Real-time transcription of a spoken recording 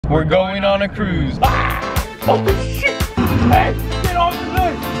We're going on a cruise. Ah! Oh shit! Hey, get off the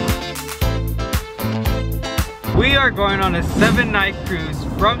list! We are going on a 7-night cruise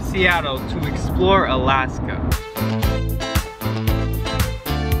from Seattle to explore Alaska.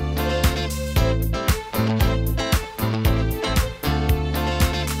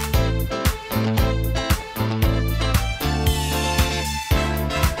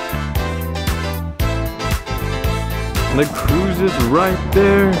 The cruise is right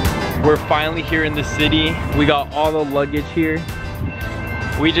there. We're finally here in the city. We got all the luggage here.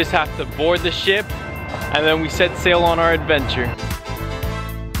 We just have to board the ship and then we set sail on our adventure.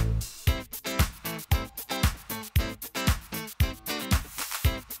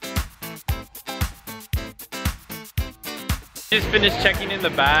 Just finished checking in the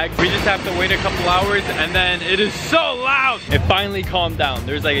bags. We just have to wait a couple hours and then it is so loud. It finally calmed down.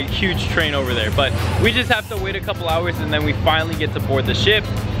 There's like a huge train over there, but we just have to wait a couple hours and then we finally get to board the ship.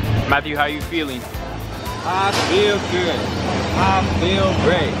 Matthew, how are you feeling? I feel good. I feel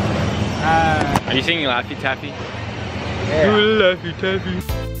great. Are you singing Laffy Taffy? Yeah. Laffy Taffy.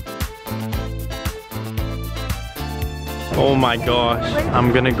 Oh my gosh.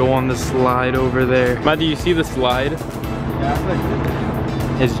 I'm gonna go on the slide over there. Matthew, you see the slide?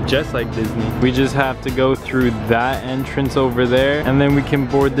 It's just like Disney. We just have to go through that entrance over there and then we can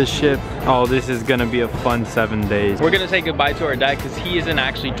board the ship. Oh, this is gonna be a fun 7 days. We're gonna say goodbye to our dad because he isn't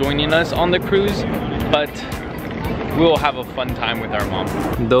actually joining us on the cruise, but we'll have a fun time with our mom.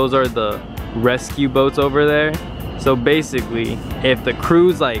 Those are the rescue boats over there. So basically, if the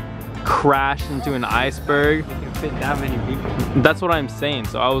cruise like crashed into an iceberg, You can fit that many people. that's what I'm saying.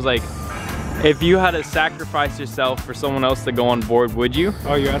 So I was like, if you had to sacrifice yourself for someone else to go on board, would you?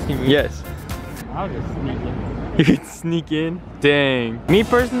 Oh, you're asking me? Yes. I'll just sneak in. You could sneak in? Dang. Me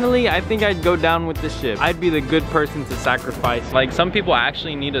personally, I think I'd go down with the ship. I'd be the good person to sacrifice. Like, some people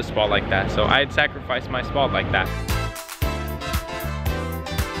actually need a spot like that, so I'd sacrifice my spot like that.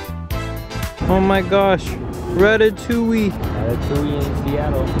 Oh my gosh. Ratatouille. Ratatouille in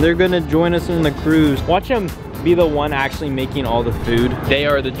Seattle. They're gonna join us in the cruise. Watch them be the one actually making all the food. They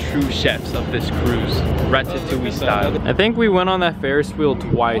are the true chefs of this cruise, Ratatouille style. I think we went on that Ferris wheel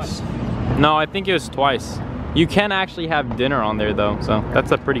twice. No, I think it was twice. You can actually have dinner on there though, so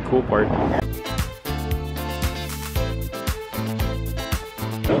that's a pretty cool part.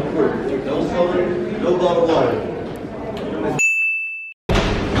 No bottled water.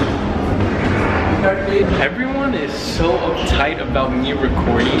 Everyone is so uptight about me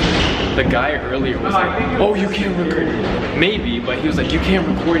recording. The guy earlier was like, oh, you can't record. Maybe, but he was like, you can't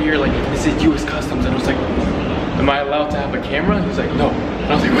record here, like, this is US Customs. And I was like, am I allowed to have a camera? He was like, no.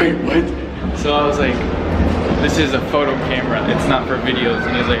 And I was like, wait, what? So I was like, this is a photo camera, it's not for videos.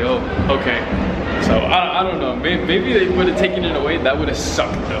 And he was like, oh, okay. So I don't know, maybe they would have taken it away. That would have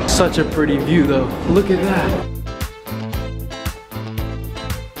sucked though. Such a pretty view though. Look at that.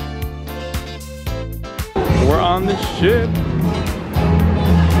 We're on the ship.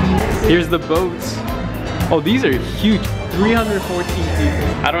 Here's the boats. Oh, these are huge. 314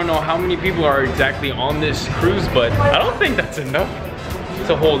 people. I don't know how many people are exactly on this cruise, but I don't think that's enough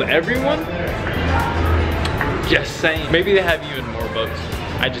to hold everyone. Just saying. Maybe they have even more boats.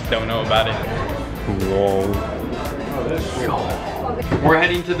 I just don't know about it. Whoa. We're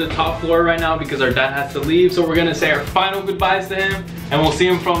heading to the top floor right now because our dad has to leave. So we're gonna say our final goodbyes to him and we'll see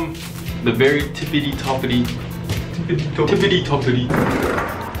him from the very tippity toppity. Tippity toppity.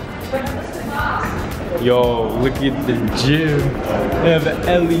 Yo, look at the gym. They have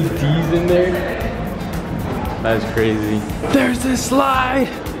LEDs in there. That's crazy. There's the slide.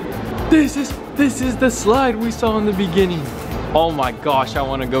 This is the slide we saw in the beginning. Oh my gosh, I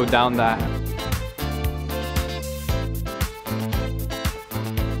want to go down that.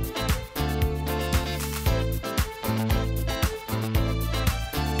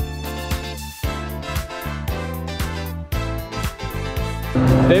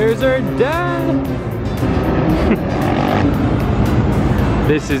 There's our dad.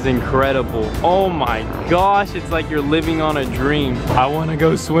 This is incredible. Oh my gosh, it's like you're living on a dream. I want to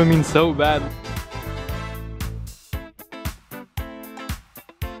go swimming so bad.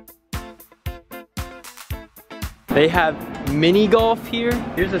 They have mini golf here.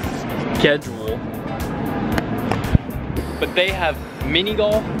 Here's a schedule. But they have mini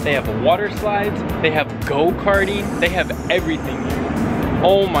golf, they have water slides, they have go-karting, they have everything here.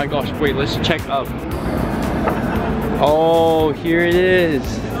 Oh my gosh, wait, let's check up. Oh, here it is.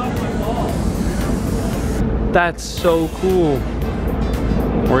 That's so cool.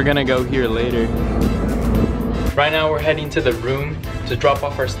 We're gonna go here later. Right now we're heading to the room to to drop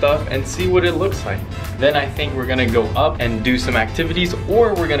off our stuff and see what it looks like. Then I think we're gonna go up and do some activities,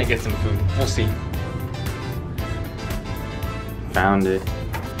 or we're gonna get some food. We'll see. Found it.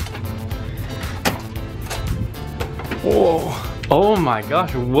 Whoa. Oh my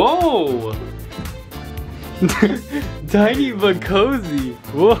gosh, whoa. Tiny but cozy.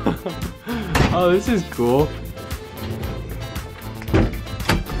 Whoa. Oh, this is cool.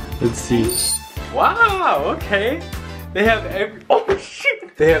 Let's see. Wow, okay. They have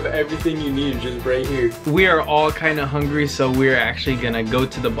They have everything you need just right here. We are all kind of hungry, so we're actually gonna go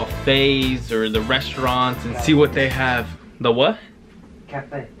to the buffets or the restaurants and see what they have. The what?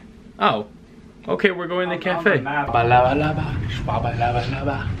 Cafe. Oh. Okay, we're going to the cafe.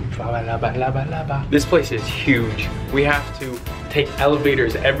 This place is huge. We have to take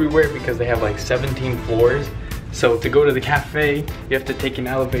elevators everywhere because they have like 17 floors. So to go to the cafe, you have to take an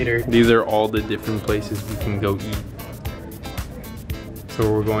elevator. These are all the different places we can go eat.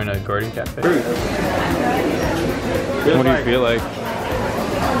 So we're going to Garden Cafe. What do you feel like?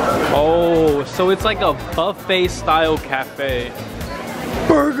 Oh, so it's like a buffet style cafe.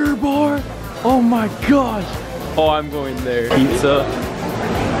 Burger bar. Oh my gosh. Oh, I'm going there. Pizza.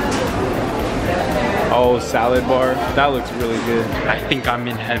 Oh, salad bar. That looks really good. I think I'm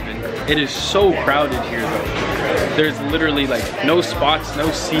in heaven. It is so crowded here though. There's literally like no spots, no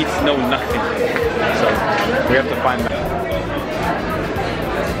seats, no nothing. So we have to find that.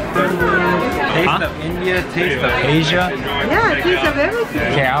 Taste of India, taste of Asia. Yeah, taste of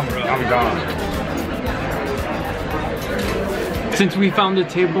everything. Okay, I'm gone. Since we found a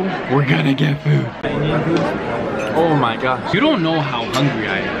table, we're gonna get food. Oh my gosh. You don't know how hungry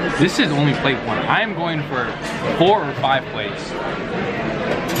I am. This is only plate 1. I am going for 4 or 5 plates.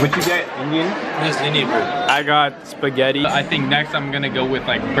 What you get? Indian? Just Indian food. I got spaghetti. I think next I'm gonna go with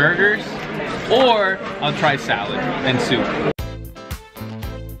like burgers, or I'll try salad and soup.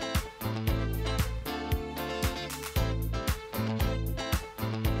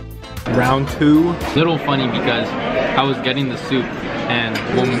 Round 2. Little funny because I was getting the soup and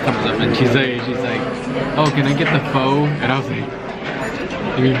a woman comes up and she's like, oh, can I get the pho? And I was like,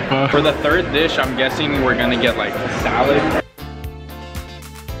 you mean pho? For the 3rd dish, I'm guessing we're gonna get like salad.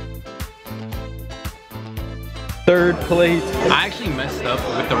 3rd plate. I actually messed up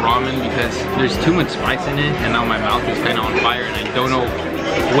with the ramen because there's too much spice in it and now my mouth is kind of on fire and I don't know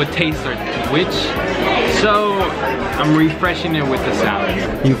what tastes are which. So I'm refreshing it with the salad.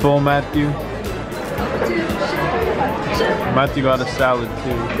 You full, Matthew? Matthew got a salad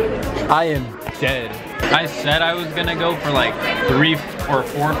too. I am dead. I said I was gonna go for like 3 or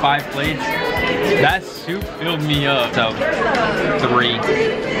 4 or 5 plates. That soup filled me up. So 3.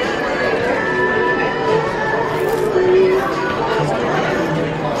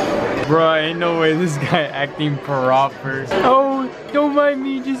 Bro, ain't no way this guy acting proper. Oh, don't mind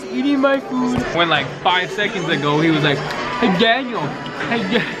me, just eating my food. When like 5 seconds ago, he was like, hey Daniel, hey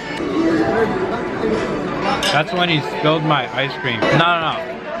Daniel. That's when he spilled my ice cream. No.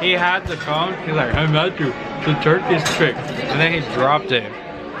 He had the cone, he's like, hey Matthew, the Turkish trick. And then he dropped it.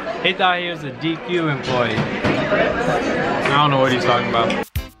 He thought he was a DQ employee. I don't know what he's talking about.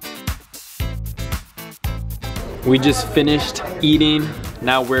 We just finished eating.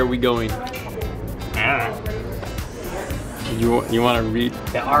 Now where are we going? You want to read?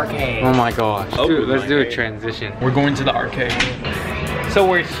 The arcade. Oh my gosh. Oh, dude, let's do a transition. We're going to the arcade. So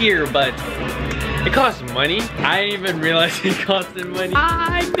we're here, but it costs money. I didn't even realize it costed money.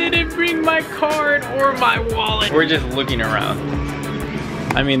 I didn't bring my card or my wallet. We're just looking around.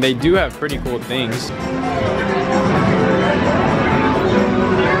 I mean, they do have pretty cool things.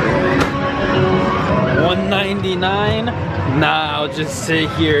 $199. Nah, I'll just sit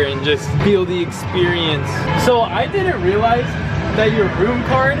here and just feel the experience. So I didn't realize that your room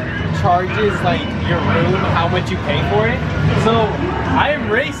card charges like your room, how much you pay for it. So I am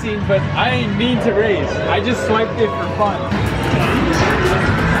racing, but I ain't mean to race. I just swiped it for fun.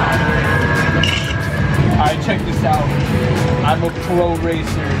 Alright, check this out. I'm a pro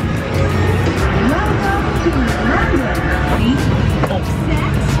racer.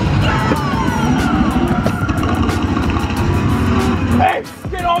 Hey,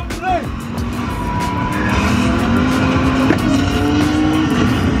 get off the thing!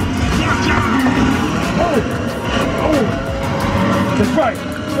 Oh! That's right!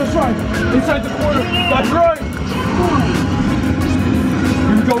 That's right! Inside the corner! That's right!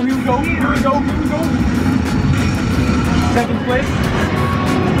 Here we go, here we go, here we go, here we go! 2nd place.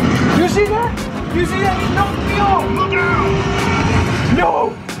 You see that? You see that? He knocked me off! Look out!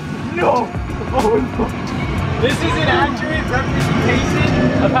 No! No! Oh no! This is an accurate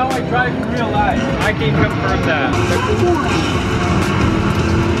representation of how I drive in real life. I can confirm that.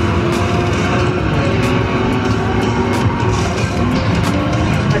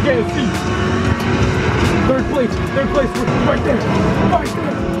 I can't see. Third place, right there, right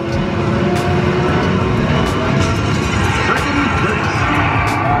there.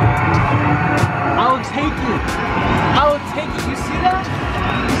 I'll take it. I'll take it. You see that?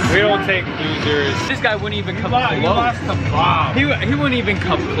 We don't take losers. This guy wouldn't even come He lost close. the bomb. He wouldn't even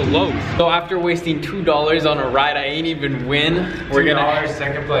come close. So after wasting $2 on a ride I ain't even win, we're gonna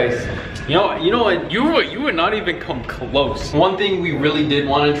second place. You know what? You would not even come close. One thing we really did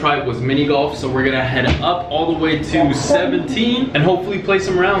want to try was mini golf, so we're gonna head up all the way to 17 and hopefully play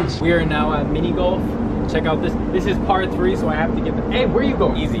some rounds. We are now at mini golf. Check out this. This is par 3, so I have to get the. Hey, where you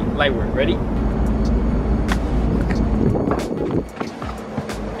go? Easy, light work. Ready?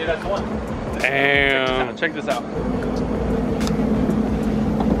 Okay, that's one. Damn. Check this out.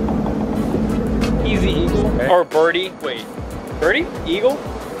 Easy eagle or birdie. Wait, birdie? Eagle?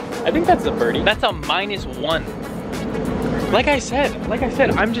 I think that's a birdie. That's a -1. Like I said,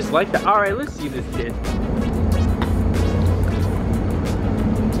 I'm just like that. All right, let's see this kid.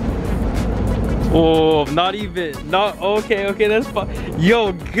 Oh, okay, that's fine.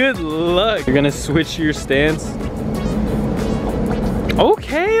 Yo, good luck. You're gonna switch your stance.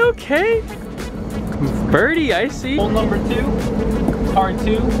 Okay. Birdie, I see. Hole number 2, par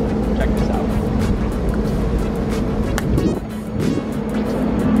 2. Check this out.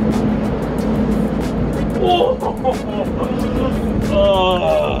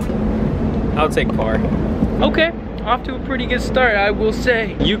 Oh. I'll take par. Okay, off to a pretty good start, I will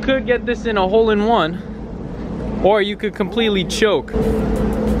say. You could get this in a hole-in-one, or you could completely choke.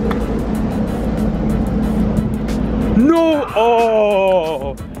 No!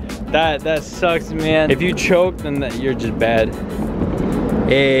 Oh! That sucks, man. If you choke, then you're just bad.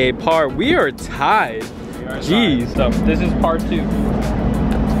 Hey, par. We are tied. Jeez. So this is par 2.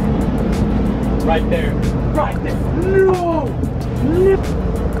 Right there. Right there. No!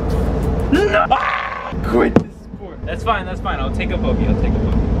 No! Ah! Quit this sport. That's fine. I'll take a bogey.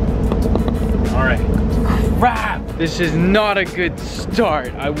 All right. Crap! This is not a good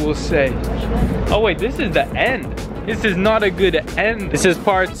start, I will say. Oh wait, this is the end. This is not a good end. This is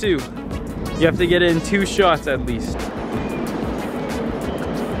par 2. You have to get it in 2 shots at least.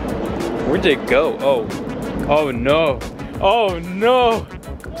 Where'd it go? Oh no. Oh no.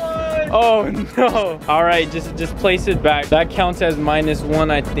 What? Oh no. All right, just place it back. That counts as -1,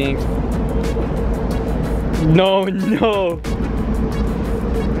 I think. No.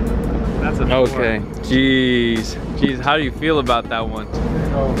 That's a 4. Okay. Jeez, how do you feel about that one?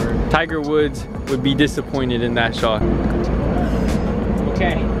 Over. Tiger Woods would be disappointed in that shot.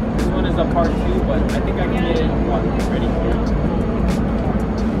 Okay, this one is a par 2, but I think I can get it in 1. Ready?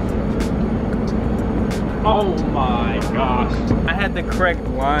 Oh my gosh. I had the correct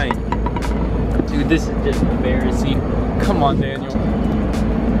line. Dude, this is just embarrassing. Come on, Daniel.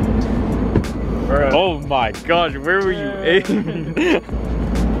 Oh my gosh, where were you aiming?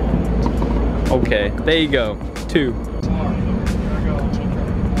 Okay, there you go. 2.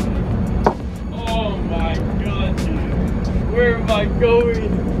 Oh my god, dude. Where am I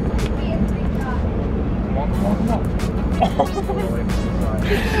going?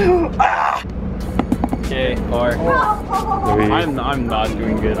 Ah! Okay, par. I'm not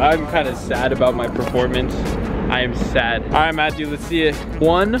doing good. I'm kind of sad about my performance. I am sad. All right, Matthew, let's see it.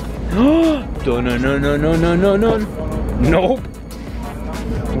 1. No. Nope.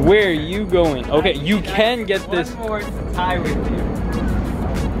 Where are you going? Okay, you can get this. One more to tie with you.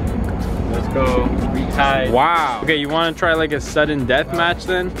 Let's go. Retie. Wow. Okay, you want to try like a sudden death match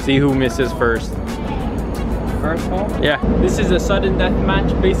then? See who misses first. First hole? Yeah. This is a sudden death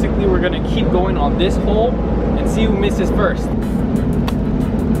match. Basically, we're gonna keep going on this hole and see who misses first.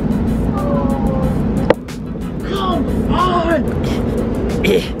 Come on!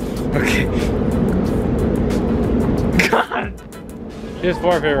 Okay. God. Just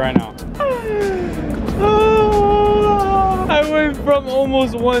forfeit right now. I went from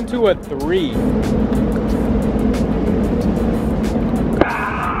almost 1 to a 3.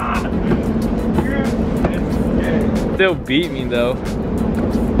 Still beat me though.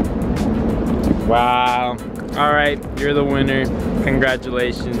 Wow. All right, you're the winner.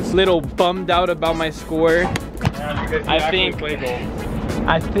 Congratulations. Little bummed out about my score. Yeah, I think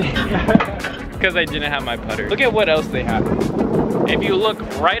because I didn't have my putter. Look at what else they have. If you look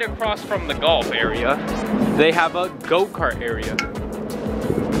right across from the golf area, they have a go-kart area.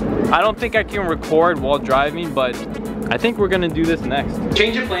 I don't think I can record while driving, but I think we're gonna do this next.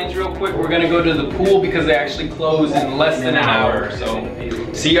 Change of plans real quick. We're gonna go to the pool because they actually close in less than an hour.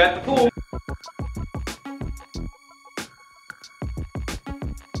 So see you at the pool.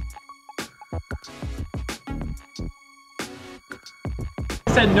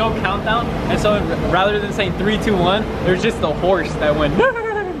 Said no countdown, and so rather than saying 3, 2, 1, there's just the horse that went.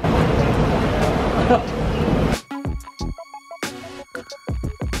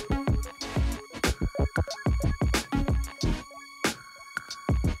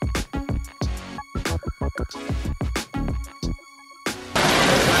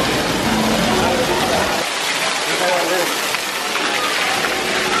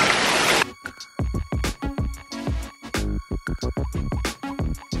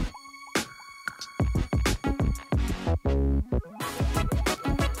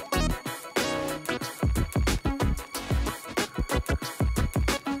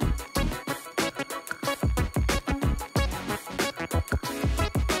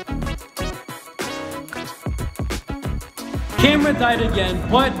 Camera died again,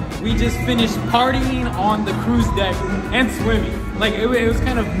 but we just finished partying on the cruise deck and swimming. Like it was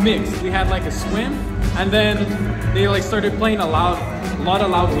kind of mixed. We had like a swim, and then they like started playing a lot of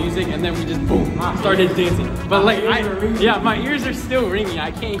loud music, and then we just boom started dancing. But like yeah, my ears are still ringing. I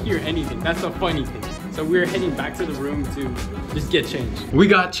can't hear anything. That's the funny thing. So we're heading back to the room to just get changed. We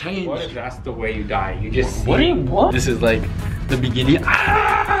got changed. What if that's the way you die? You just what? This is like the beginning.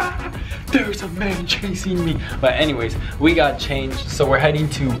 There's a man chasing me. But anyways, we got changed. So we're heading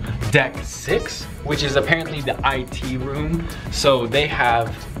to deck 6, which is apparently the IT room. So they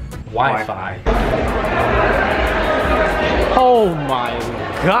have Wi-Fi. Oh my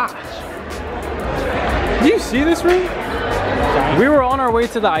gosh. Do you see this room? We were on our way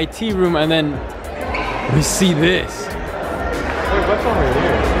to the IT room and then we see this. Wait, what's over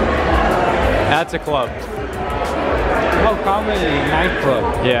here? That's a club. Oh, comedy nightclub.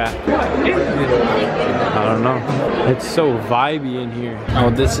 Yeah. I don't know. It's so vibey in here. Oh,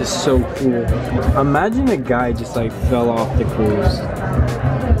 this is so cool. Imagine a guy just like fell off the cruise.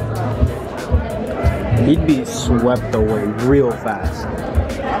 He'd be swept away real fast.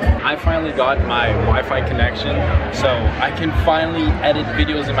 I finally got my Wi-Fi connection, so I can finally edit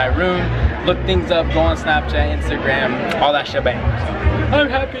videos in my room, look things up, go on Snapchat, Instagram, all that shebang. So I'm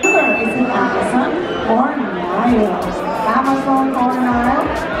happy. Amazon or Nile.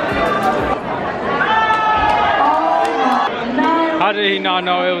 How did he not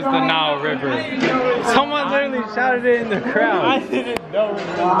know it was the Nile River? Someone literally shouted it in the crowd. I didn't know it was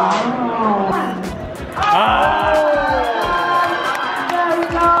the Nile. Very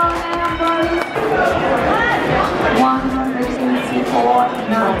long, Amber. 164,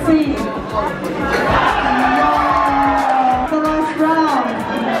 90. The last round.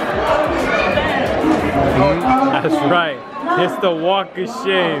 That's right. It's the walk of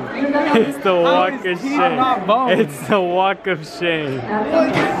shame. It's the walk of shame. It's the walk of shame.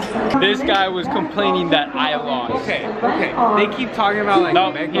 This guy was complaining that I lost. Okay. They keep talking about like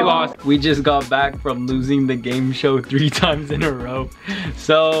no, he lost. We just got back from losing the game show 3 times in a row.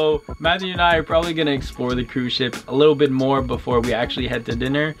 So Matthew and I are probably gonna explore the cruise ship a little bit more before we actually head to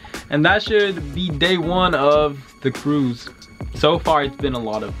dinner. And that should be day 1 of the cruise. So far it's been a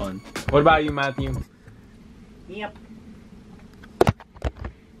lot of fun. What about you, Matthew? Yep.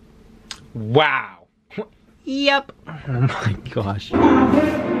 Wow. Yep. Oh my gosh.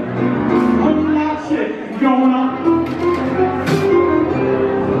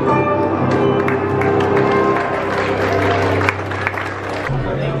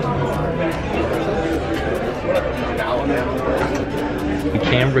 We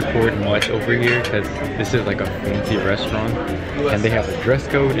can't record much over here because this is like a fancy restaurant and they have a dress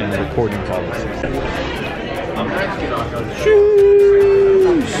code and a recording policy.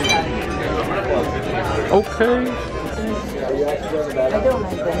 Okay.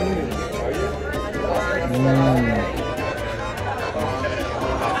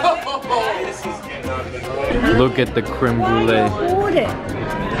 Look at the creme brulee.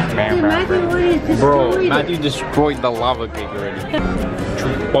 Bro, Matthew destroyed the lava cake already.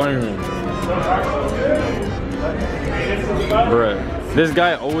 Bruh, this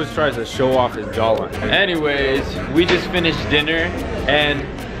guy always tries to show off his jawline. Anyways, we just finished dinner and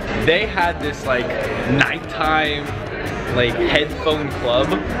they had this like nighttime like headphone club.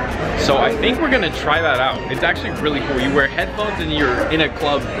 So I think we're gonna try that out. It's actually really cool. You wear headphones and you're in a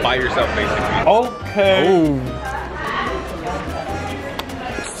club by yourself basically. Okay. Oh.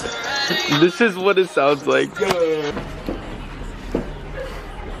 This is what it sounds like.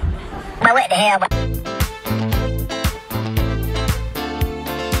 What the hell?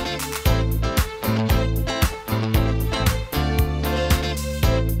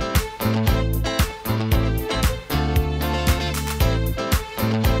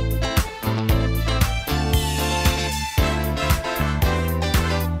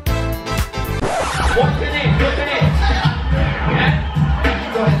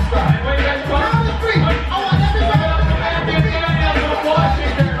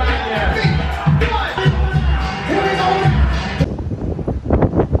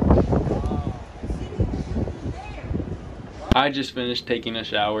 I just finished taking a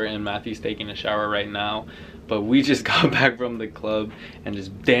shower and Matthew's taking a shower right now, but we just got back from the club and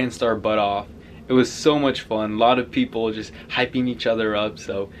just danced our butt off. It was so much fun. A lot of people just hyping each other up,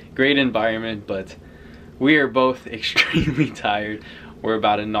 so great environment, but we are both extremely tired. We're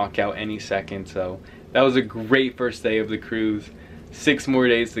about to knock out any second, so that was a great first day of the cruise. 6 more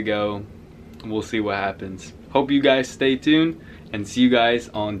days to go. We'll see what happens. Hope you guys stay tuned and see you guys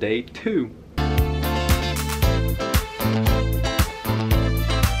on day 2.